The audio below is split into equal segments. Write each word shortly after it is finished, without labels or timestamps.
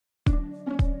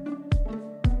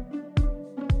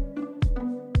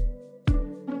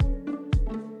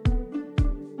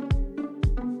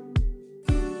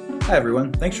Hi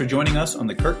everyone, thanks for joining us on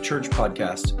the Kirk Church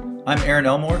Podcast. I'm Aaron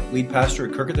Elmore, lead pastor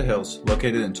at Kirk at the Hills,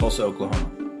 located in Tulsa,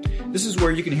 Oklahoma. This is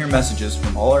where you can hear messages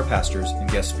from all our pastors and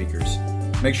guest speakers.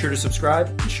 Make sure to subscribe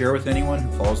and share with anyone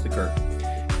who follows the Kirk.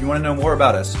 If you want to know more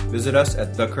about us, visit us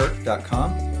at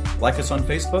thekirk.com, like us on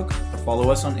Facebook, or follow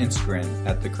us on Instagram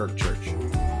at The Kirk Church.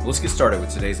 Let's get started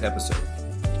with today's episode.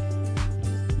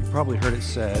 You probably heard it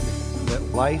said that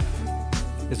life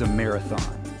is a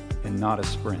marathon and not a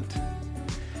sprint.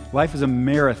 Life is a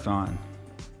marathon,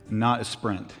 not a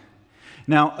sprint.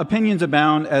 Now, opinions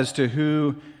abound as to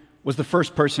who was the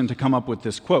first person to come up with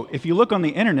this quote. If you look on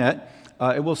the internet,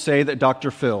 it will say that Dr.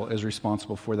 Phil is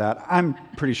responsible for that. I'm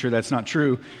pretty sure that's not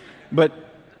true, but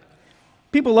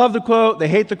people love the quote, they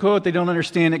hate the quote, they don't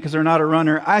understand it because they're not a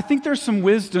runner. I think there's some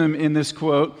wisdom in this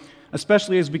quote,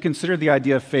 especially as we consider the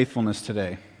idea of faithfulness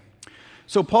today.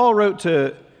 So Paul wrote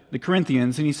to the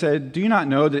Corinthians and he said, "Do you not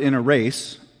know that in a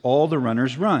race, all the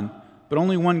runners run, but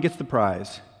only one gets the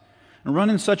prize? And run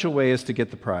in such a way as to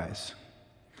get the prize.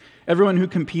 Everyone who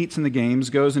competes in the games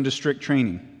goes into strict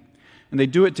training, and they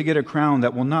do it to get a crown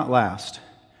that will not last.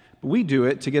 But we do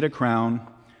it to get a crown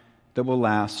that will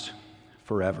last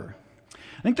forever."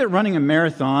 I think that running a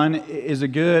marathon is a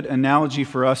good analogy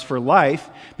for us for life,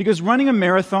 because running a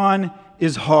marathon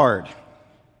is hard.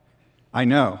 I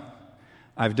know.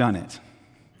 I've done it.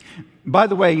 By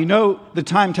the way, you know the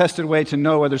time-tested way to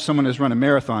know whether someone has run a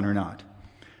marathon or not.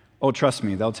 Oh, trust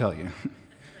me, they'll tell you.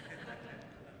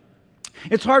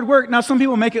 It's hard work. Now, some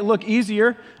people make it look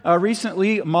easier.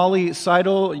 Recently, Molly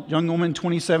Seidel, a young woman,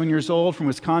 27 years old from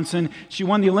Wisconsin, she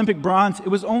won the Olympic bronze. It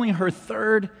was only her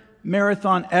third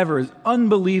marathon ever. It's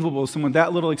unbelievable, someone with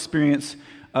that little experience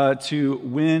to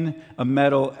win a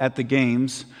medal at the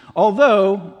games.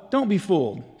 Although, don't be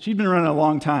fooled. She'd been running a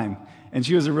long time. And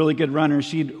she was a really good runner.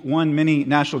 She'd won many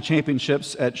national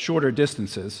championships at shorter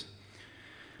distances.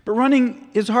 But running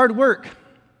is hard work.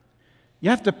 You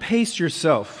have to pace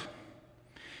yourself.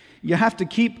 You have to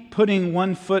keep putting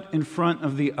one foot in front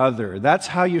of the other. That's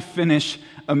how you finish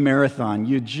a marathon.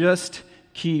 You just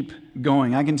keep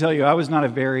going. I can tell you, I was not a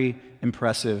very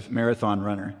impressive marathon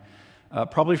runner.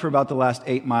 Probably for about the last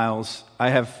 8 miles,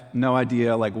 I have no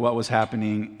idea what was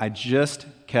happening. I just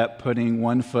kept putting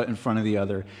one foot in front of the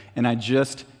other, and I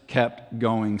just kept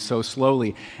going so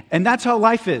slowly. And that's how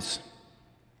life is.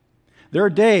 There are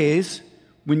days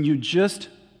when you just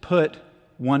put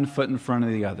one foot in front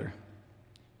of the other.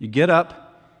 You get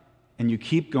up and you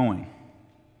keep going.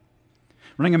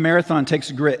 Running a marathon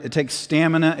takes grit, it takes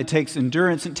stamina, it takes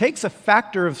endurance, it takes a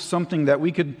factor of something that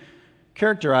we could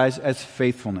characterize as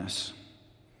faithfulness.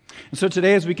 And so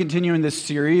today, as we continue in this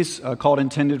series called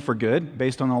Intended for Good,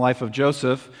 based on the life of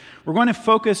Joseph, we're going to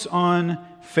focus on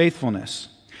faithfulness.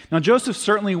 Now, Joseph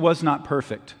certainly was not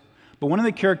perfect, but one of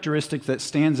the characteristics that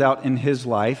stands out in his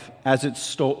life, as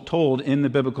it's told in the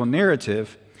biblical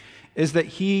narrative, is that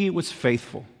he was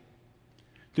faithful.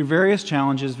 Through various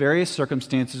challenges, various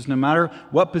circumstances, no matter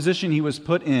what position he was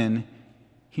put in,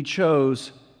 he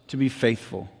chose to be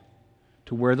faithful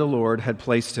to where the Lord had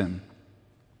placed him.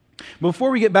 Before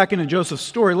we get back into Joseph's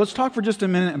story, let's talk for just a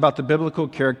minute about the biblical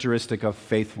characteristic of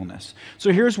faithfulness.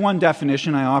 So here's one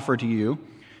definition I offer to you.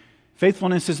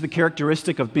 Faithfulness is the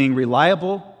characteristic of being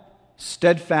reliable,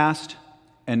 steadfast,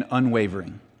 and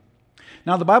unwavering.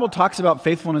 Now, the Bible talks about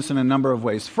faithfulness in a number of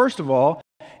ways. First of all,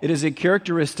 it is a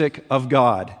characteristic of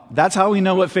God. That's how we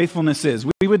know what faithfulness is.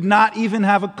 We would not even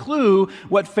have a clue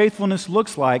what faithfulness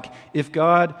looks like if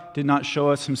God did not show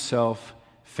us himself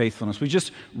faithfulness. We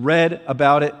just read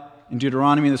about it in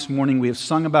Deuteronomy this morning. We have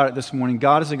sung about it this morning.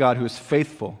 God is a God who is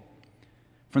faithful.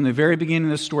 From the very beginning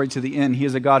of this story to the end, he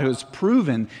is a God who has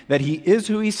proven that he is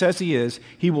who he says he is.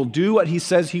 He will do what he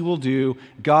says he will do.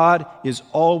 God is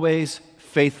always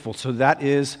faithful. So that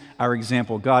is our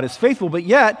example. God is faithful, but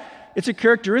yet it's a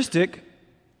characteristic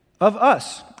of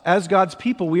us. As God's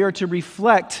people, we are to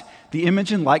reflect the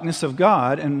image and likeness of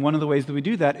God, and one of the ways that we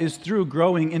do that is through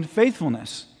growing in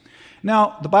faithfulness.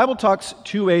 Now, the Bible talks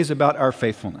two ways about our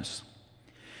faithfulness.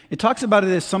 It talks about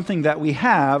it as something that we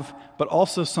have, but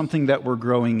also something that we're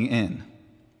growing in.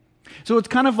 So it's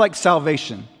kind of like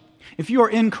salvation. If you are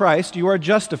in Christ, you are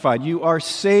justified. You are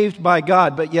saved by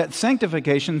God, but yet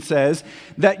sanctification says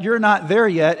that you're not there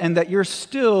yet and that you're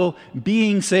still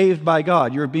being saved by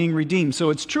God. You're being redeemed. So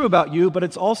it's true about you, but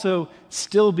it's also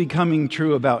still becoming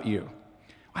true about you.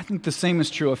 I think the same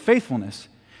is true of faithfulness.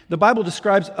 The Bible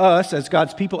describes us as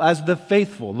God's people as the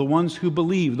faithful, the ones who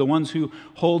believe, the ones who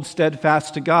hold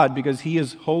steadfast to God because he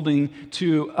is holding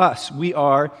to us. We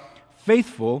are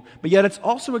faithful, but yet it's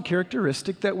also a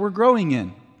characteristic that we're growing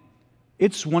in.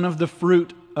 It's one of the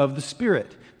fruit of the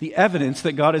Spirit, the evidence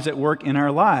that God is at work in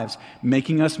our lives,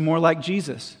 making us more like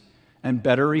Jesus and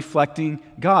better reflecting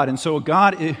God. And so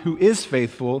God who is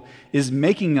faithful is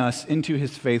making us into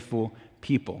his faithful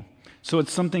people. So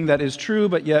it's something that is true,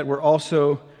 but yet we're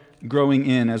also growing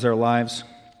in as our lives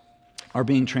are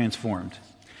being transformed.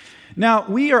 Now,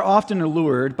 we are often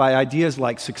allured by ideas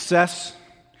like success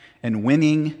and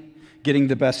winning, getting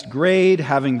the best grade,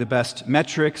 having the best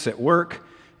metrics at work,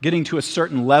 getting to a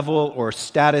certain level or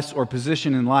status or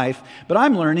position in life. But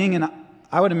I'm learning, and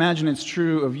I would imagine it's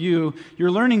true of you,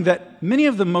 you're learning that many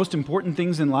of the most important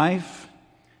things in life,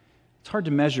 it's hard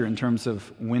to measure in terms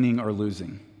of winning or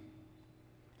losing.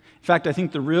 In fact, I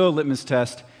think the real litmus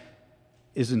test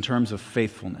is in terms of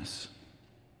faithfulness.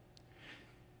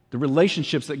 The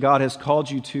relationships that God has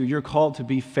called you to, you're called to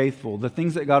be faithful. The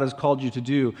things that God has called you to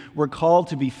do, we're called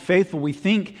to be faithful. We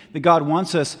think that God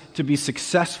wants us to be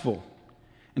successful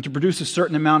and to produce a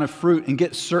certain amount of fruit and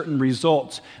get certain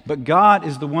results. But God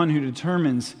is the one who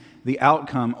determines the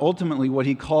outcome. Ultimately, what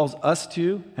he calls us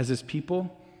to as his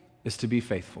people is to be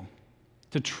faithful,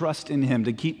 to trust in him,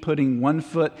 to keep putting one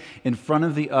foot in front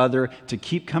of the other, to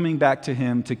keep coming back to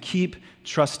him, to keep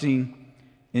trusting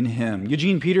in him.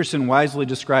 Eugene Peterson wisely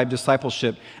described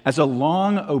discipleship as a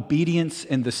long obedience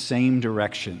in the same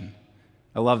direction.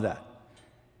 I love that.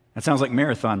 That sounds like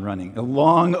marathon running. A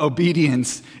long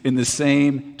obedience in the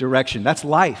same direction. That's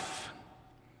life.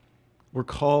 We're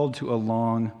called to a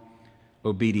long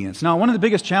obedience. Now, one of the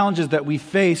biggest challenges that we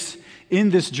face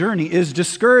in this journey is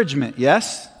discouragement.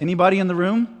 Yes? Anybody in the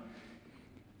room?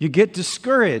 You get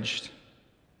discouraged.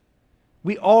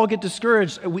 We all get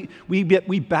discouraged.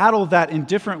 We battle that in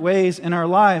different ways in our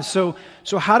lives. So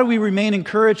how do we remain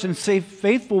encouraged and stay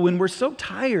faithful when we're so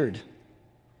tired?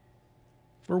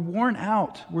 We're worn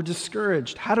out. We're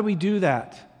discouraged. How do we do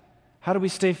that? How do we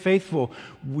stay faithful?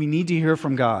 We need to hear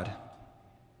from God.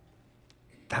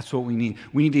 That's what we need.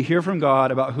 We need to hear from God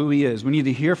about who he is. We need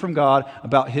to hear from God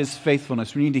about his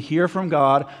faithfulness. We need to hear from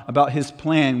God about his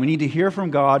plan. We need to hear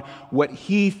from God what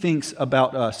he thinks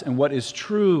about us and what is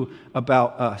true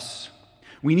about us.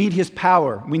 We need his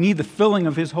power. We need the filling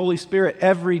of his Holy Spirit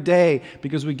every day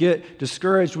because we get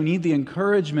discouraged. We need the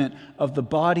encouragement of the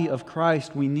body of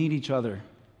Christ. We need each other.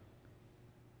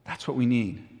 That's what we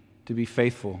need to be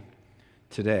faithful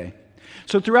today.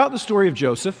 So throughout the story of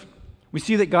Joseph, we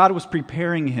see that God was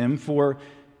preparing him for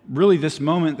really this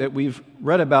moment that we've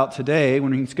read about today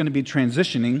when he's going to be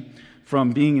transitioning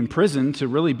from being in prison to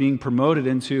really being promoted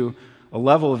into a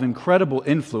level of incredible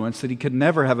influence that he could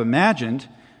never have imagined.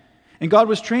 And God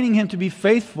was training him to be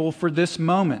faithful for this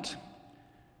moment.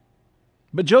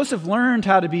 But Joseph learned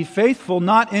how to be faithful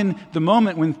not in the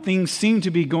moment when things seemed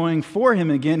to be going for him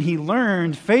again. He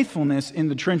learned faithfulness in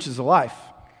the trenches of life,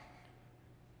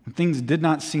 when things did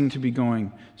not seem to be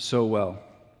going so well.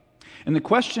 And the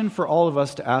question for all of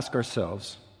us to ask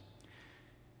ourselves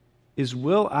is,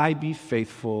 will I be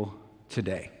faithful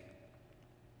today?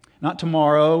 Not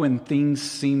tomorrow when things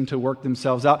seem to work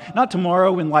themselves out. Not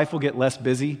tomorrow when life will get less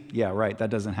busy. Yeah, right, that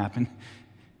doesn't happen.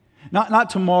 Not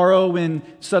tomorrow when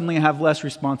suddenly I have less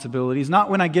responsibilities. Not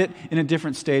when I get in a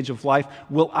different stage of life.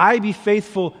 Will I be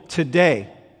faithful today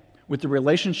with the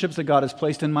relationships that God has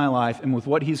placed in my life and with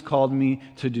what he's called me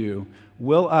to do?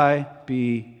 Will I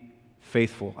be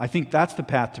faithful? I think that's the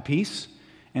path to peace,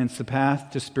 and it's the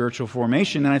path to spiritual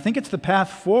formation, and I think it's the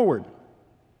path forward.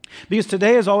 Because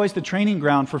today is always the training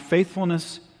ground for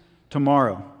faithfulness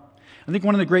tomorrow. I think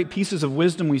one of the great pieces of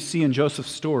wisdom we see in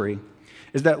Joseph's story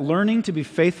is that learning to be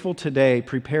faithful today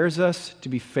prepares us to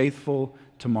be faithful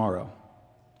tomorrow.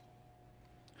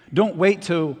 Don't wait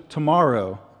till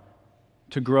tomorrow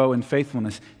to grow in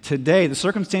faithfulness. Today, the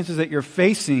circumstances that you're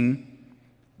facing,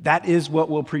 that is what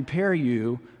will prepare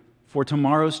you for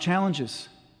tomorrow's challenges.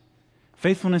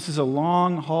 Faithfulness is a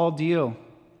long-haul deal.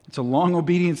 It's a long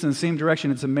obedience in the same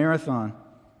direction. It's a marathon.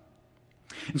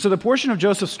 And so the portion of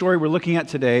Joseph's story we're looking at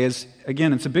today is,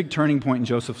 again, it's a big turning point in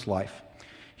Joseph's life.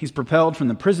 He's propelled from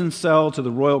the prison cell to the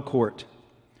royal court.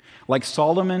 Like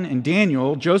Solomon and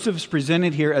Daniel, Joseph is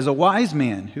presented here as a wise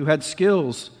man who had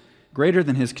skills greater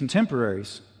than his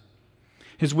contemporaries.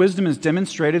 His wisdom is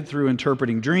demonstrated through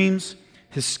interpreting dreams,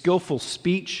 his skillful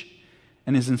speech,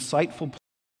 and his insightful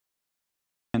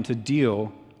plan to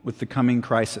deal with the coming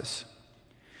crisis.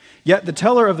 Yet the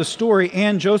teller of the story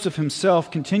and Joseph himself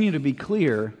continue to be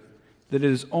clear that it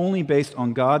is only based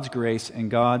on God's grace and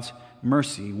God's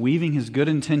mercy, weaving his good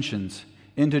intentions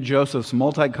into Joseph's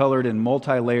multicolored and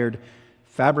multi-layered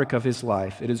fabric of his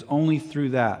life. It is only through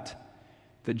that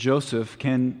Joseph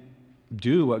can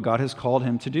do what God has called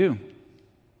him to do.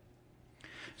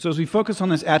 So as we focus on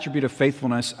this attribute of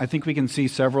faithfulness, I think we can see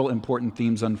several important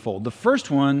themes unfold. The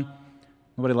first one,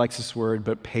 nobody likes this word,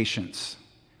 but patience.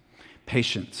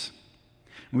 Patience.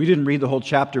 We didn't read the whole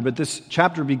chapter, but this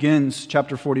chapter begins,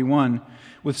 chapter 41,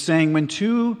 with saying, when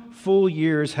 2 full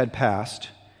years had passed,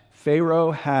 Pharaoh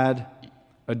had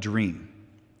a dream.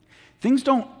 Things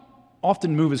don't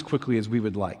often move as quickly as we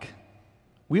would like.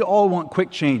 We all want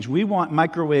quick change. We want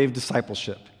microwave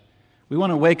discipleship. We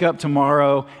want to wake up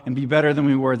tomorrow and be better than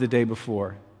we were the day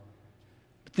before.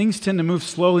 But things tend to move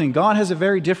slowly, and God has a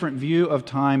very different view of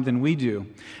time than we do.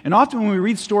 And often when we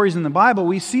read stories in the Bible,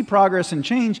 we see progress and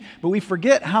change, but we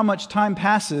forget how much time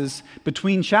passes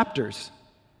between chapters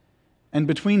and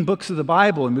between books of the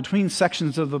Bible and between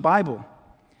sections of the Bible.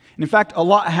 And in fact, a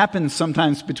lot happens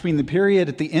sometimes between the period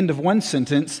at the end of one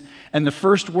sentence and the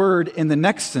first word in the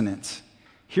next sentence.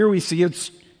 Here we see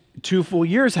it's 2 full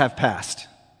years have passed.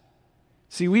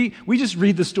 See, we just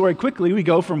read the story quickly. We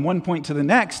go from one point to the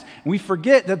next, and we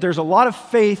forget that there's a lot of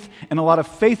faith and a lot of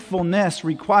faithfulness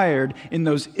required in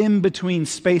those in-between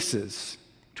spaces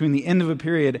between the end of a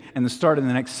period and the start of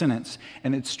the next sentence.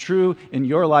 And it's true in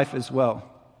your life as well.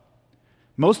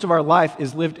 Most of our life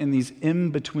is lived in these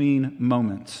in-between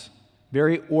moments,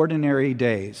 very ordinary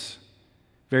days,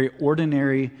 very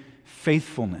ordinary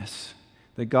faithfulness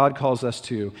that God calls us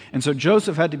to. And so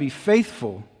Joseph had to be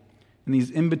faithful in these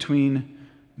in-between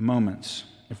moments.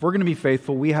 If we're going to be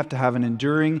faithful, we have to have an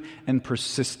enduring and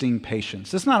persisting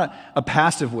patience. It's not a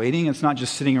passive waiting. It's not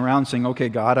just sitting around saying, okay,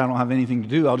 God, I don't have anything to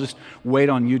do. I'll just wait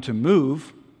on you to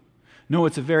move. No,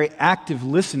 it's a very active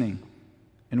listening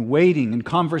and waiting and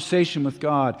conversation with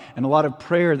God and a lot of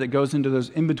prayer that goes into those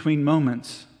in-between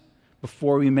moments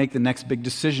before we make the next big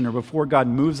decision or before God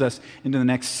moves us into the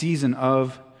next season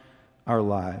of our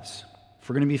lives. If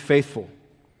we're going to be faithful,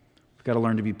 we've got to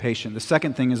learn to be patient. The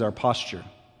second thing is our posture.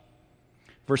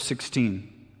 Verse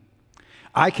 16,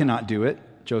 I cannot do it,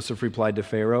 Joseph replied to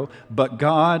Pharaoh, but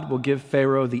God will give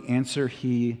Pharaoh the answer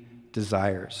he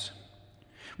desires.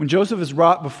 When Joseph is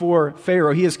brought before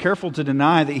Pharaoh, he is careful to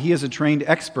deny that he is a trained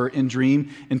expert in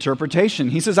dream interpretation.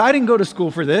 He says, I didn't go to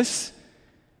school for this.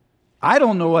 I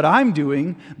don't know what I'm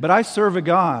doing, but I serve a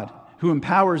God who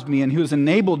empowers me and who has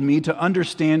enabled me to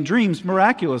understand dreams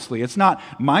miraculously. It's not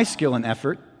my skill and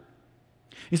effort.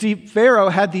 You see, Pharaoh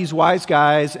had these wise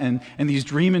guys and these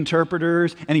dream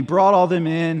interpreters, and he brought all them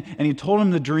in, and he told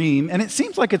them the dream. And it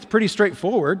seems like it's pretty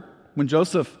straightforward when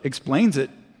Joseph explains it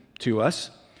to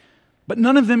us. But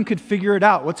none of them could figure it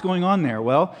out. What's going on there?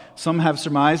 Well, some have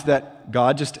surmised that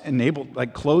God just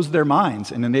closed their minds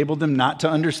and enabled them not to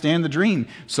understand the dream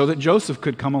so that Joseph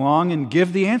could come along and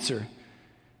give the answer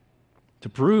to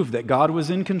prove that God was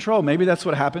in control. Maybe that's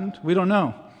what happened. We don't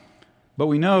know. But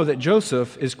we know that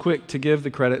Joseph is quick to give the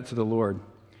credit to the Lord.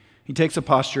 He takes a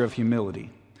posture of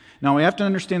humility. Now, we have to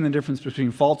understand the difference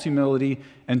between false humility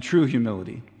and true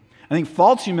humility. I think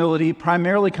false humility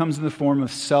primarily comes in the form of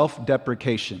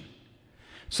self-deprecation.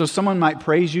 So someone might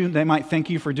praise you, they might thank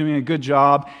you for doing a good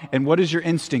job, and what is your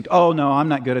instinct? Oh, no, I'm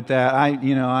not good at that.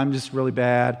 I'm just really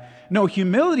bad. No,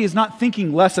 humility is not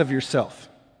thinking less of yourself.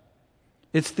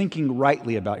 It's thinking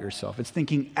rightly about yourself. It's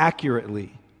thinking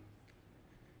accurately.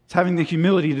 It's having the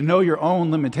humility to know your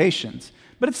own limitations.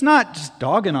 But it's not just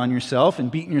dogging on yourself and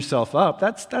beating yourself up.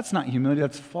 That's not humility,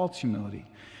 that's false humility.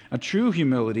 A true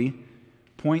humility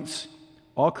points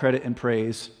all credit and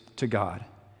praise to God.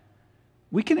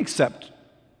 We can accept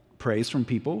praise from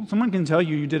people. Someone can tell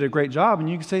you you did a great job, and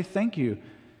you can say thank you.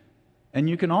 And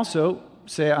you can also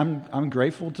say, I'm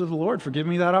grateful to the Lord for giving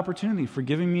me that opportunity, for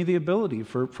giving me the ability,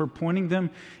 for pointing them.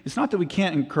 It's not that we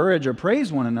can't encourage or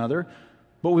praise one another,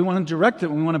 but we want to direct it.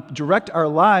 We want to direct our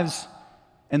lives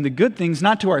and the good things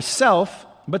not to ourselves,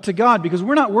 but to God, because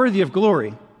we're not worthy of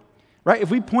glory, right?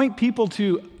 If we point people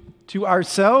to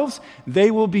ourselves, they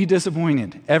will be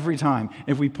disappointed every time.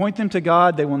 If we point them to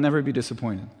God, they will never be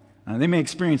disappointed. They may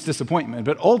experience disappointment,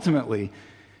 but ultimately,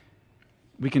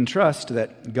 we can trust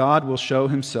that God will show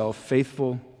himself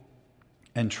faithful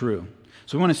and true.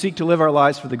 So we want to seek to live our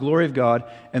lives for the glory of God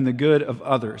and the good of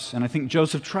others. And I think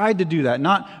Joseph tried to do that,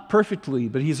 not perfectly,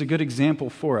 but he's a good example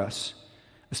for us,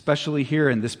 especially here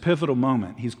in this pivotal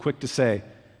moment. He's quick to say,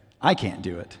 I can't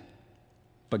do it,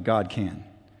 but God can.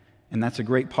 And that's a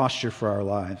great posture for our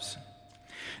lives.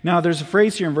 Now, there's a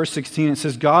phrase here in verse 16. It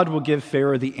says, God will give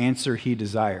Pharaoh the answer he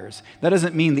desires. That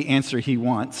doesn't mean the answer he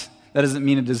wants. That doesn't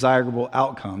mean a desirable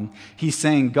outcome. He's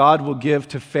saying God will give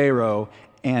to Pharaoh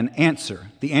an answer,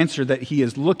 the answer that he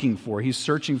is looking for. He's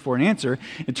searching for an answer.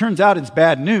 It turns out it's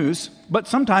bad news, but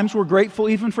sometimes we're grateful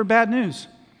even for bad news.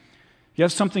 You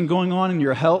have something going on in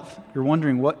your health, you're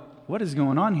wondering what is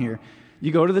going on here.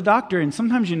 You go to the doctor, and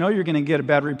sometimes you know you're going to get a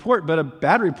bad report, but a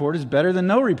bad report is better than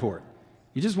no report.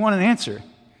 You just want an answer.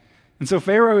 And so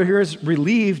Pharaoh here is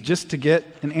relieved just to get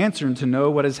an answer and to know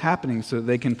what is happening so that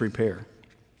they can prepare.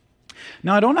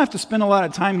 Now, I don't have to spend a lot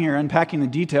of time here unpacking the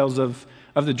details of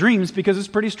the dreams because it's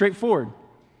pretty straightforward.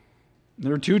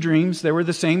 There were two dreams. They were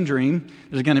the same dream.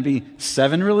 There's going to be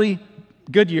 7 really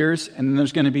good years, and then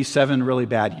there's going to be 7 really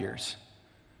bad years.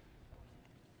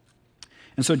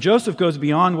 And so Joseph goes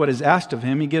beyond what is asked of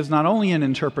him. He gives not only an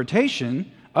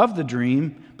interpretation of the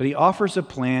dream, but he offers a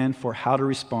plan for how to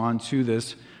respond to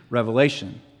this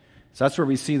revelation. So that's where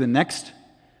we see the next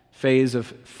phase of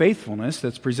faithfulness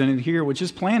that's presented here, which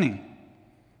is planning.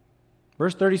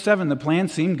 Verse 37, the plan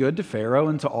seemed good to Pharaoh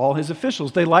and to all his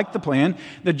officials. They liked the plan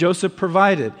that Joseph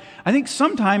provided. I think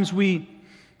sometimes we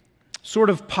sort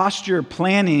of posture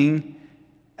planning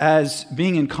as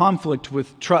being in conflict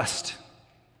with trust.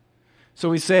 So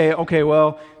we say, okay,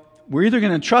 well, we're either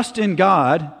going to trust in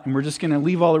God and we're just going to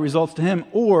leave all the results to Him,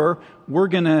 or we're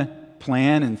going to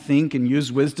plan and think and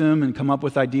use wisdom and come up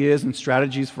with ideas and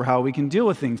strategies for how we can deal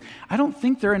with things. I don't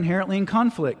think they're inherently in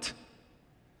conflict.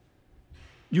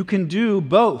 You can do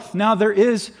both. Now, there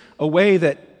is a way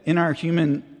that in our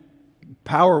human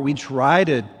power we try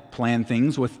to plan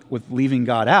things with leaving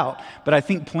God out, but I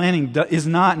think planning is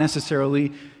not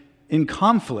necessarily in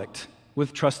conflict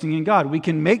with trusting in God. We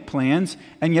can make plans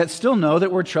and yet still know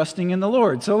that we're trusting in the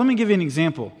Lord. So let me give you an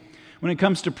example. When it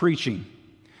comes to preaching,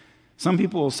 some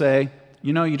people will say,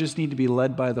 you just need to be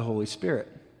led by the Holy Spirit,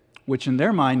 which in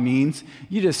their mind means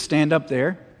you just stand up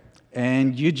there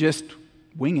and you just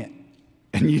wing it.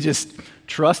 And you just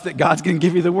trust that God's going to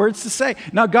give you the words to say.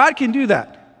 Now, God can do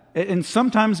that. And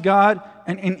sometimes God,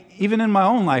 and even in my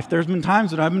own life, there's been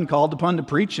times that I've been called upon to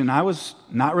preach and I was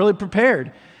not really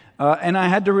prepared. And I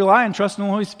had to rely and trust in the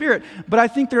Holy Spirit. But I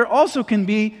think there also can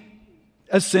be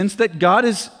a sense that God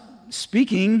is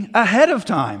speaking ahead of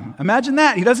time. Imagine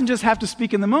that. He doesn't just have to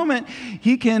speak in the moment.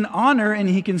 He can honor and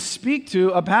he can speak to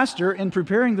a pastor in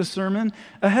preparing the sermon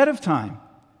ahead of time.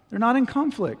 They're not in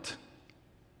conflict.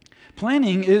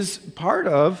 Planning is part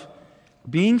of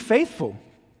being faithful.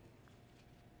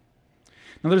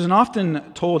 Now, there's an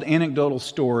often told anecdotal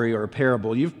story or a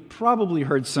parable. You've probably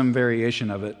heard some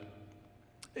variation of it.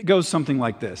 It goes something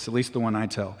like this, at least the one I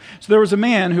tell. So there was a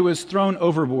man who was thrown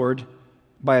overboard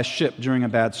by a ship during a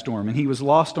bad storm, and he was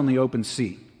lost on the open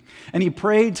sea. And he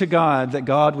prayed to God that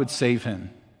God would save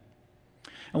him.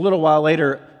 A little while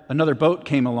later, another boat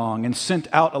came along and sent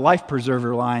out a life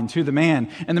preserver line to the man.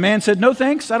 And the man said, "No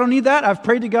thanks, I don't need that. I've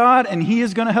prayed to God and He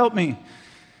is going to help me."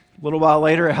 A little while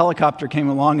later, a helicopter came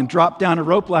along and dropped down a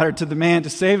rope ladder to the man to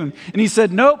save him. And he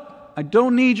said, "Nope, I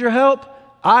don't need your help.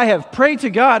 I have prayed to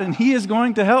God and He is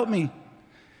going to help me."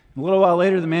 A little while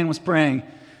later, the man was praying.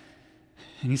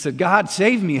 And he said, "God,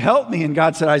 save me, help me." And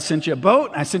God said, "I sent you a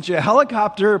boat, I sent you a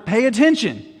helicopter, pay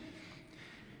attention."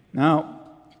 Now,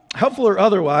 helpful or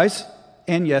otherwise,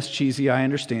 and yes, cheesy, I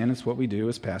understand, it's what we do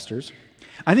as pastors.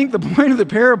 I think the point of the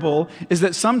parable is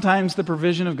that sometimes the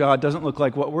provision of God doesn't look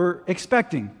like what we're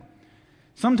expecting.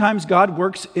 Sometimes God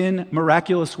works in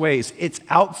miraculous ways. It's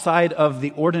outside of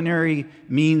the ordinary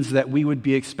means that we would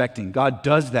be expecting. God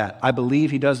does that. I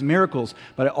believe He does miracles,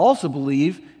 but I also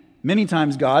believe many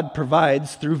times God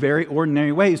provides through very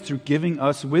ordinary ways, through giving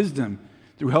us wisdom,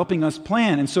 through helping us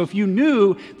plan. And so if you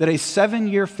knew that a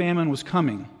 7-year famine was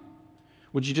coming,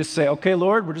 would you just say, "Okay,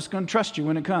 Lord, we're just going to trust you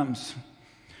when it comes"?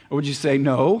 Or would you say,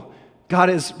 "No, God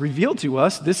has revealed to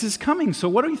us this is coming, so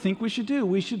what do you think we should do?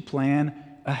 We should plan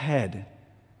ahead.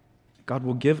 God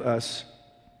will give us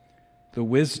the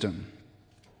wisdom."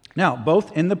 Now,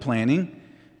 both in the planning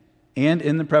and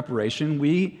in the preparation,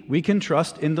 we can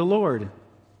trust in the Lord.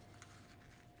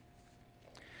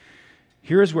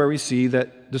 Here is where we see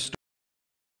that the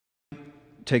story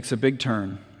takes a big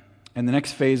turn. And the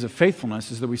next phase of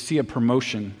faithfulness is that we see a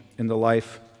promotion in the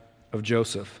life of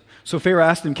Joseph. So Pharaoh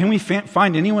asked him, "Can we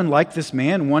find anyone like this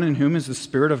man, one in whom is the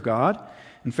Spirit of God?"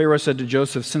 And Pharaoh said to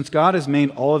Joseph, "Since God has made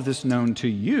all of this known to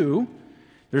you,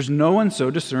 there's no one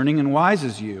so discerning and wise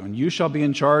as you, and you shall be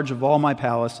in charge of all my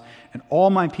palace, and all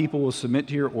my people will submit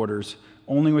to your orders.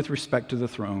 Only with respect to the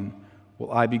throne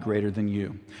will I be greater than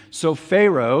you." So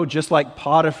Pharaoh, just like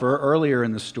Potiphar earlier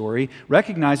in the story,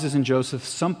 recognizes in Joseph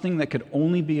something that could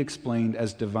only be explained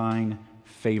as divine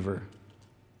favor.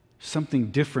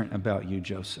 Something different about you,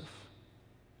 Joseph.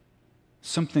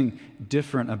 Something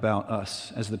different about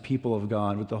us as the people of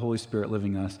God with the Holy Spirit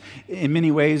living in us. In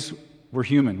many ways, we're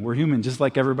human. We're human just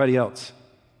like everybody else.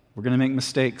 We're going to make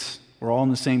mistakes. We're all in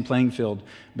the same playing field.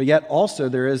 But yet also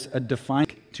there is a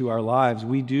defining to our lives.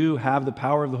 We do have the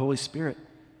power of the Holy Spirit.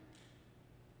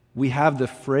 we have the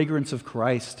fragrance of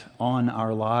Christ on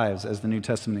our lives, as the New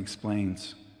Testament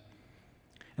explains.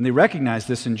 And they recognize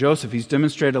this in Joseph. He's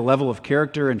demonstrated a level of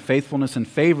character and faithfulness and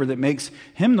favor that makes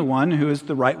him the one who is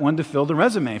the right one to fill the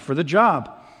resume for the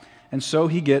job. And so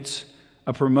he gets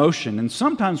a promotion. And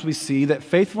sometimes we see that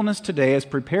faithfulness today is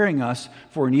preparing us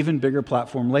for an even bigger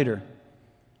platform later,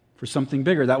 for something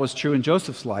bigger. That was true in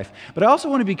Joseph's life. But I also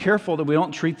want to be careful that we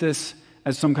don't treat this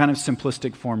as some kind of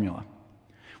simplistic formula.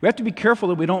 We have to be careful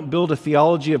that we don't build a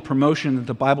theology of promotion that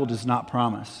the Bible does not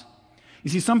promise. You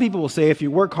see, some people will say if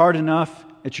you work hard enough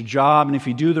at your job, and if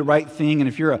you do the right thing, and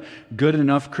if you're a good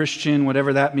enough Christian,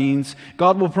 whatever that means,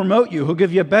 God will promote you. He'll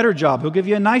give you a better job. He'll give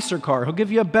you a nicer car. He'll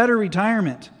give you a better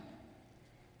retirement.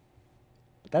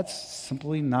 But that's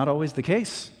simply not always the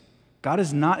case. God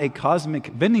is not a cosmic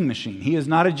vending machine. He is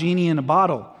not a genie in a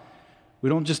bottle. We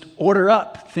don't just order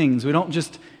up things. We don't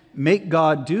just make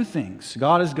God do things.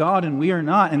 God is God and we are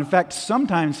not. And in fact,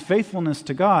 sometimes faithfulness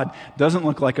to God doesn't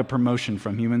look like a promotion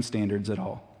from human standards at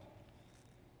all.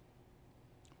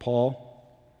 Paul,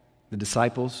 the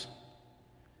disciples,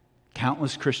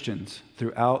 countless Christians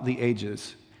throughout the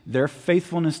ages, their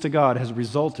faithfulness to God has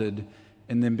resulted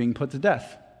in them being put to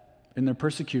death, in their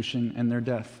persecution and their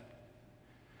death.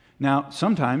 Now,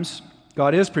 sometimes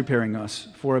God is preparing us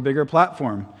for a bigger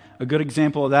platform. A good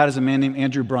example of that is a man named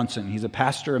Andrew Brunson. He's a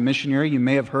pastor, a missionary. You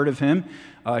may have heard of him.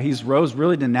 He's rose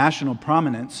really to national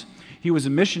prominence. He was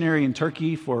a missionary in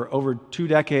Turkey for over 2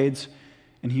 decades,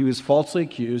 and he was falsely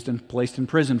accused and placed in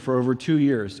prison for over 2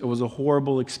 years. It was a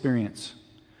horrible experience.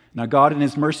 Now, God in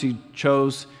his mercy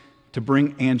chose to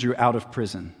bring Andrew out of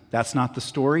prison. That's not the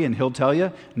story, and he'll tell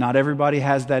you, not everybody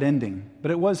has that ending,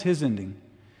 but it was his ending.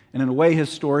 And in a way, his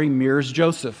story mirrors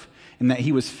Joseph, in that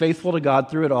he was faithful to God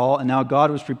through it all, and now God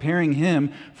was preparing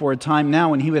him for a time now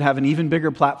when he would have an even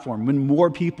bigger platform, when more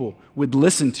people would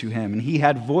listen to him, and he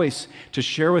had voice to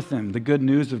share with them the good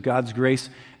news of God's grace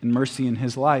and mercy in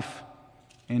his life.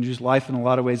 Andrew's life in a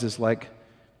lot of ways is like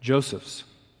Joseph's.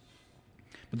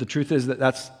 But the truth is that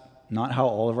that's not how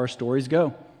all of our stories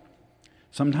go.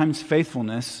 Sometimes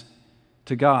faithfulness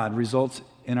to God results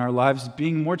in our lives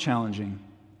being more challenging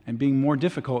and being more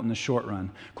difficult in the short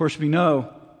run. Of course, we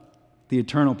know the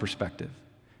eternal perspective.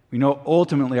 We know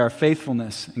ultimately our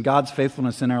faithfulness and God's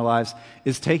faithfulness in our lives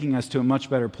is taking us to a much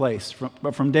better place.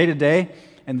 But from day to day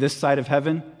and this side of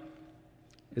heaven,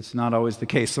 it's not always the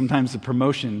case. Sometimes the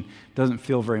promotion doesn't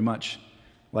feel very much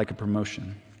like a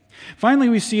promotion. Finally,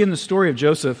 we see in the story of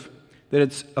Joseph that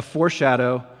it's a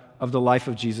foreshadow of the life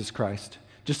of Jesus Christ.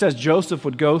 Just as Joseph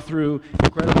would go through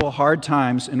incredible hard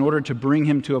times in order to bring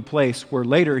him to a place where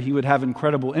later he would have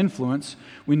incredible influence,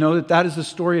 we know that that is the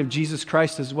story of Jesus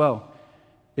Christ as well.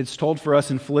 It's told for us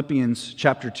in Philippians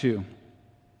chapter 2.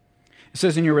 It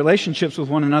says, "In your relationships with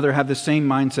one another, have the same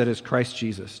mindset as Christ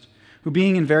Jesus, who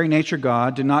being in very nature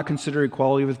God, did not consider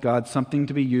equality with God something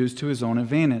to be used to his own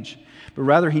advantage, but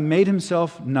rather he made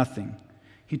himself nothing.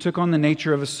 He took on the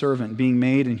nature of a servant, being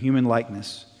made in human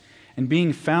likeness. And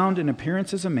being found in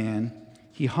appearance as a man,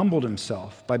 he humbled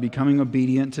himself by becoming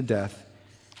obedient to death,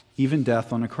 even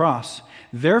death on a cross.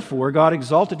 Therefore, God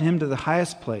exalted him to the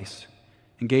highest place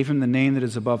and gave him the name that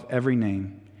is above every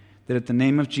name, that at the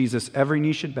name of Jesus every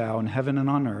knee should bow in heaven and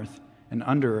on earth and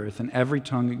under earth, and every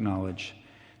tongue acknowledge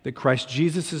that Christ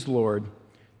Jesus is Lord,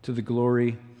 to the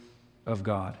glory of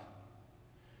God."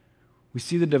 We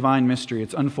see the divine mystery.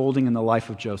 It's unfolding in the life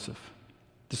of Joseph.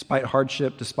 Despite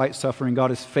hardship, despite suffering, God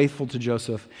is faithful to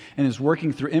Joseph and is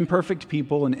working through imperfect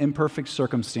people and imperfect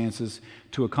circumstances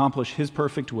to accomplish his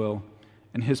perfect will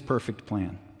and his perfect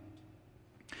plan.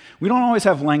 We don't always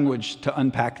have language to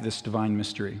unpack this divine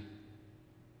mystery.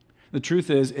 The truth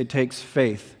is, it takes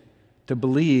faith to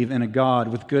believe in a God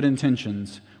with good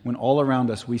intentions when all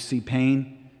around us we see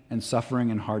pain and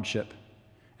suffering and hardship.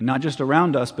 And not just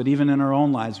around us, but even in our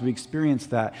own lives, we experience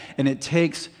that. And it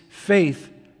takes faith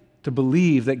to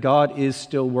believe that God is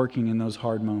still working in those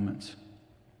hard moments.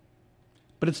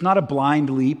 But it's not a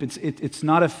blind leap. It's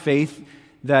not a faith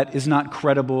that is not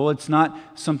credible. It's not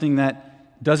something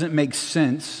that doesn't make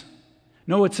sense.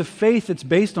 No, it's a faith that's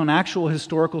based on actual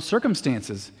historical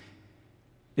circumstances.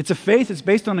 It's a faith that's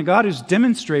based on a God who's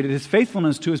demonstrated his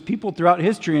faithfulness to his people throughout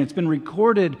history, and it's been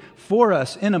recorded for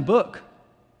us in a book.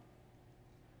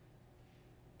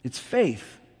 It's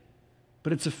faith,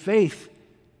 but it's a faith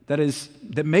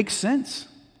that makes sense.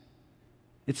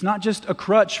 It's not just a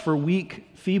crutch for weak,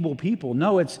 feeble people.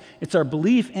 No, it's our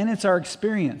belief and it's our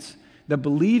experience that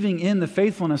believing in the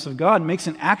faithfulness of God makes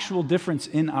an actual difference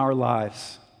in our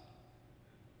lives.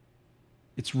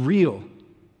 It's real.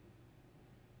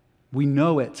 We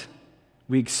know it.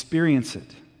 We experience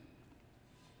it.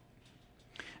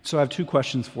 So I have two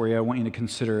questions for you I want you to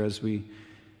consider as we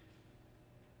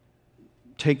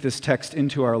take this text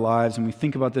into our lives and we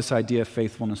think about this idea of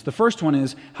faithfulness. The first one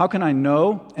is, how can I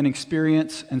know and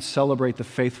experience and celebrate the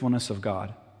faithfulness of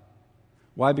God?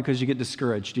 Why? Because you get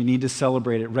discouraged. You need to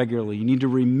celebrate it regularly. You need to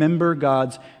remember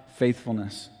God's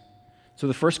faithfulness. So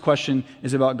the first question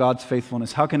is about God's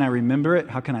faithfulness. How can I remember it?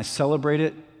 How can I celebrate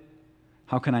it?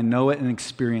 How can I know it and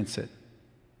experience it?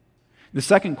 The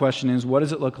second question is, what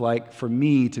does it look like for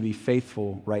me to be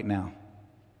faithful right now?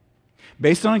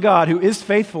 Based on a God who is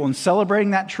faithful and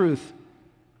celebrating that truth,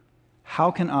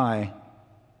 how can I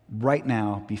right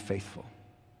now be faithful?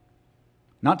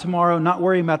 Not tomorrow, not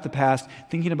worrying about the past,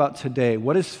 thinking about today.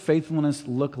 What does faithfulness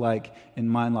look like in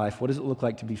my life? What does it look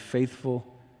like to be faithful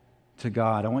to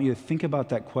God? I want you to think about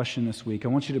that question this week. I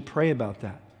want you to pray about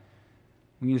that.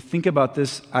 I want you to think about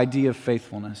this idea of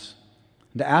faithfulness.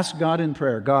 And to ask God in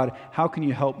prayer, God, how can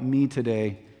you help me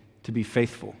today to be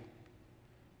faithful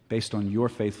based on your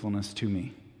faithfulness to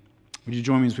me? Would you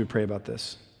join me as we pray about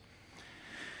this?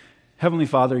 Heavenly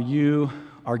Father, you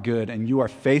are good and you are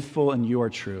faithful and you are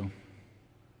true.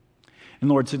 And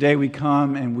Lord, today we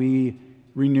come and we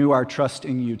renew our trust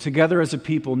in you together as a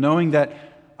people, knowing that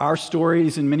our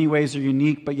stories in many ways are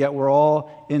unique, but yet we're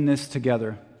all in this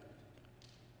together.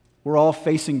 We're all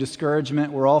facing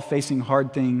discouragement. We're all facing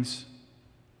hard things.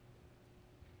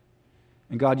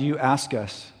 And God, you ask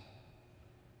us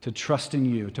to trust in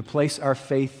you, to place our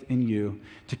faith in you,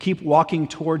 to keep walking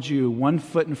towards you, one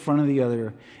foot in front of the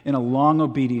other, in a long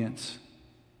obedience.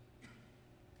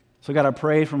 So God, I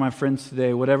pray for my friends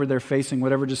today, whatever they're facing,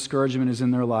 whatever discouragement is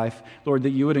in their life, Lord, that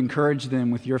you would encourage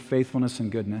them with your faithfulness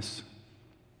and goodness.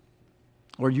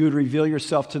 Lord, you would reveal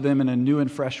yourself to them in a new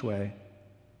and fresh way.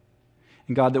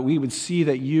 And God, that we would see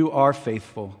that you are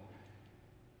faithful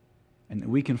and that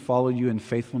we can follow you in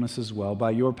faithfulness as well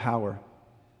by your power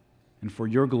and for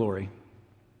your glory.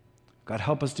 God,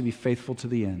 help us to be faithful to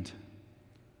the end.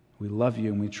 We love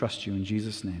you and we trust you in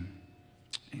Jesus' name.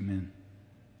 Amen.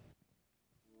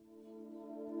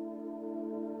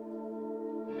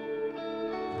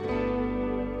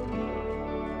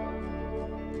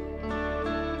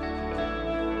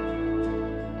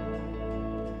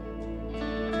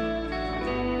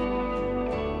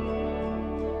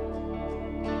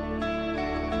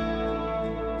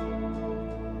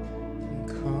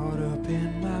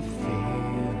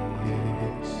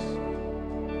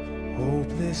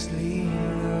 Hopelessly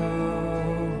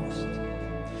lost,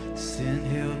 sin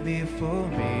held me for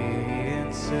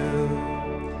ransom,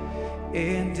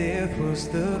 and death was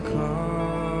the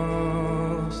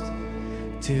cost,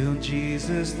 till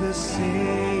Jesus the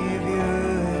Savior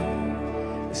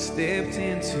stepped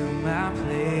into my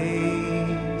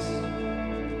place.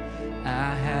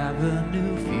 I have a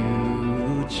new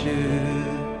future,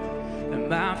 and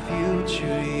my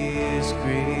future is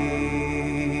great.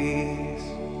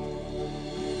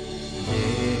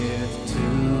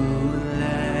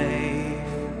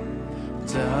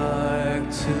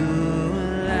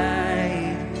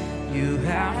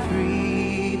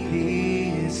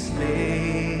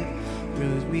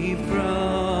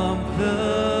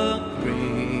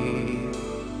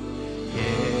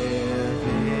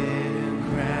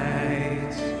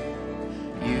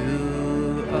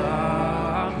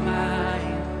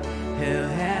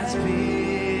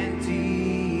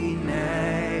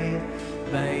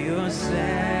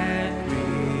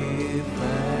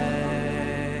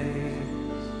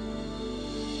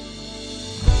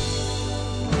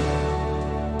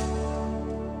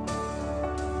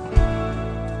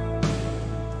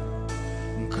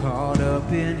 Caught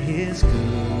up in his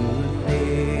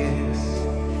goodness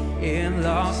and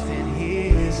lost in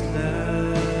his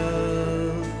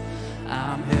love.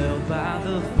 I'm held by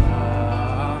the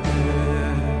Father,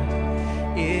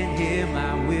 in him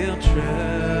I will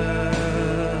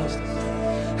trust.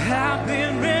 I've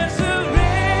been resurrected,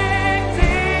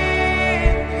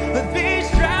 these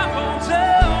dry bones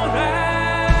will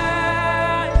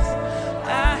rise.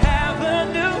 I have a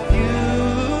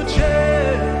new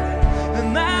future,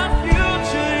 and my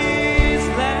future is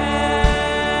light.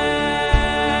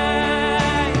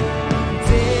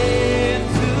 Death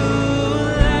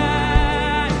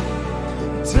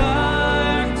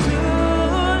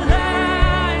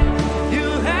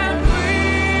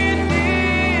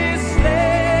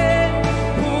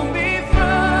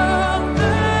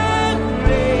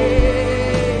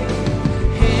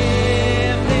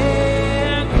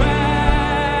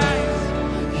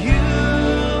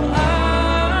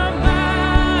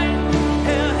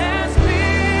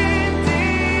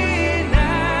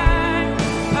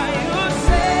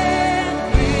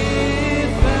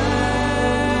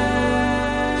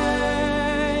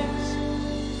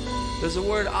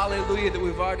word alleluia that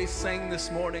we've already sang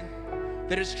this morning,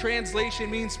 that its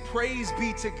translation means praise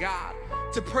be to God.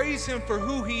 To praise him for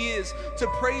who he is, to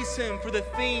praise him for the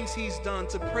things he's done,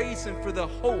 to praise him for the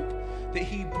hope that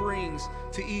he brings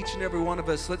to each and every one of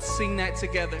us. Let's sing that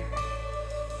together.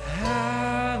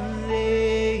 Hallelujah.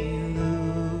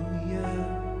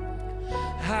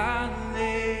 Hallelujah.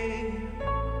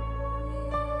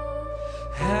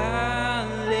 Hallelujah.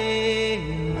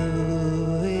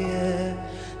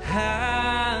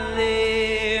 Hallelujah.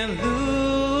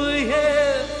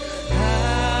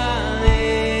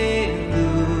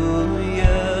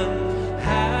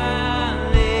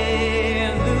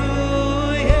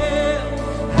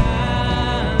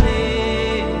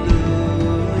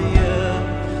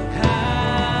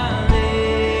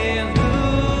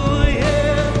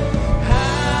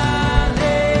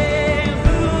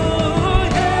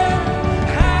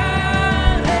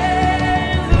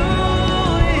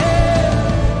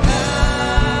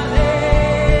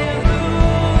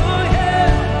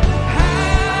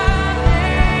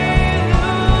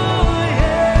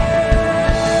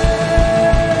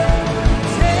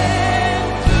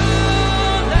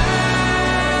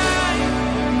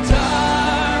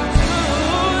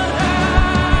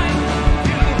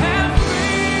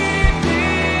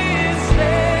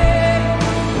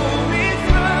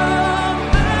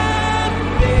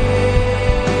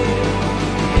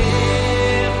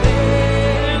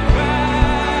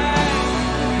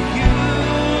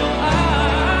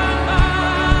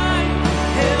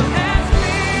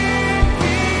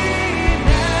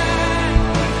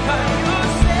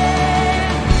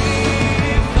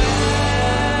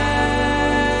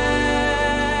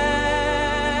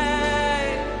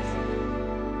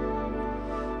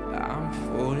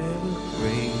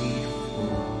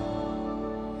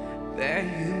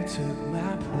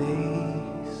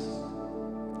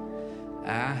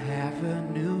 I have a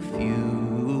new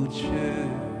future,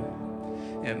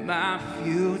 and my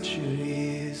future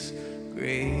is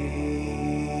great.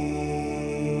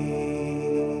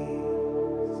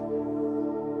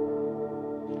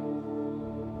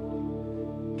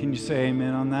 Can you say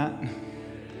amen on that?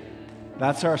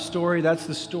 That's our story. That's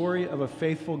the story of a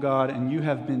faithful God, and you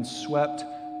have been swept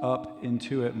up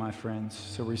into it, my friends.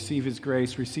 So receive his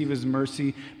grace, receive his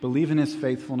mercy, believe in his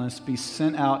faithfulness, be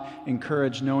sent out,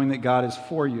 encouraged, knowing that God is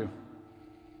for you.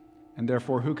 And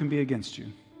therefore, who can be against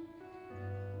you?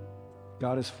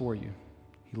 God is for you.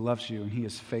 He loves you, and he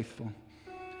is faithful.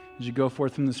 As you go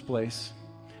forth from this place,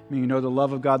 may you know the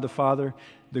love of God the Father,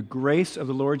 the grace of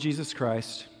the Lord Jesus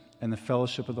Christ, and the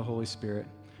fellowship of the Holy Spirit.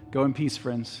 Go in peace,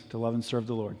 friends, to love and serve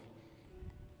the Lord.